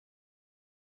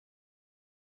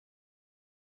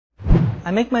I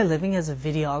make my living as a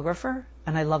videographer,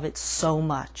 and I love it so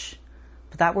much.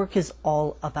 But that work is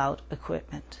all about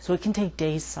equipment. So it can take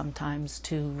days sometimes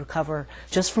to recover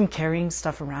just from carrying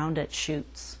stuff around at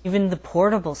shoots. Even the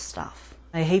portable stuff.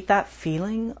 I hate that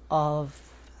feeling of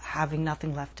having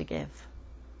nothing left to give.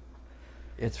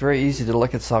 It's very easy to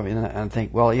look at something and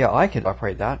think, well, yeah, I could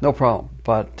operate that, no problem.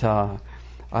 But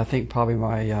I think probably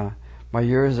my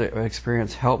years of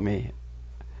experience helped me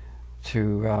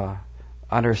to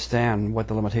understand what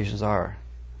the limitations are.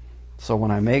 So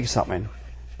when I make something,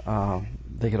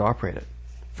 they could operate it.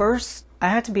 First, I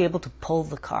had to be able to pull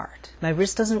the cart. My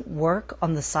wrist doesn't work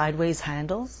on the sideways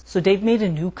handles, so Dave made a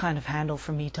new kind of handle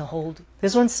for me to hold.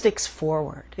 This one sticks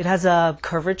forward. It has a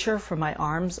curvature for my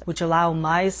arms, which allow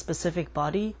my specific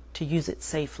body to use it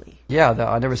safely. Yeah,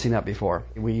 I've never seen that before.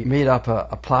 We made up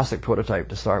a plastic prototype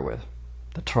to start with,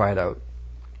 to try it out.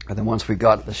 And then once we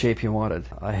got the shape he wanted,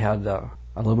 I had the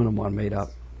aluminum one made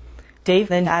up. Dave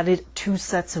then added 2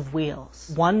 sets of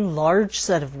wheels. One large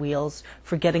set of wheels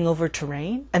for getting over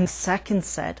terrain, and the second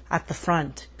set at the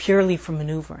front, purely for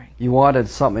maneuvering. You wanted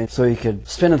something so you could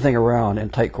spin the thing around in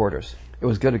tight quarters. It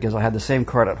was good because I had the same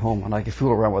cart at home, and I could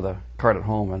fool around with a cart at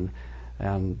home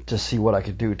and just see what I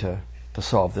could do to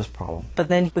solve this problem. But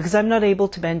then, because I'm not able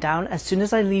to bend down, as soon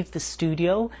as I leave the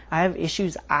studio, I have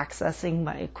issues accessing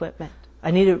my equipment. I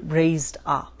need it raised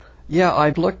up. Yeah,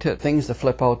 I've looked at things to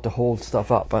flip out to hold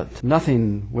stuff up, but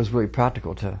nothing was really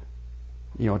practical to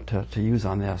use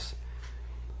on this.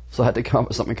 So I had to come up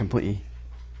with something completely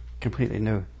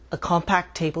new. A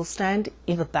compact table stand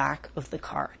in the back of the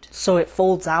cart. So it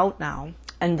folds out now,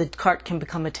 and the cart can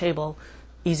become a table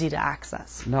easy to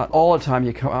access. Not all the time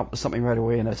you come up with something right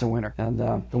away and it's a winner. And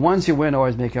the ones you win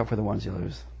always make up for the ones you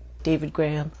lose. David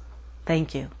Graham,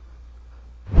 thank you.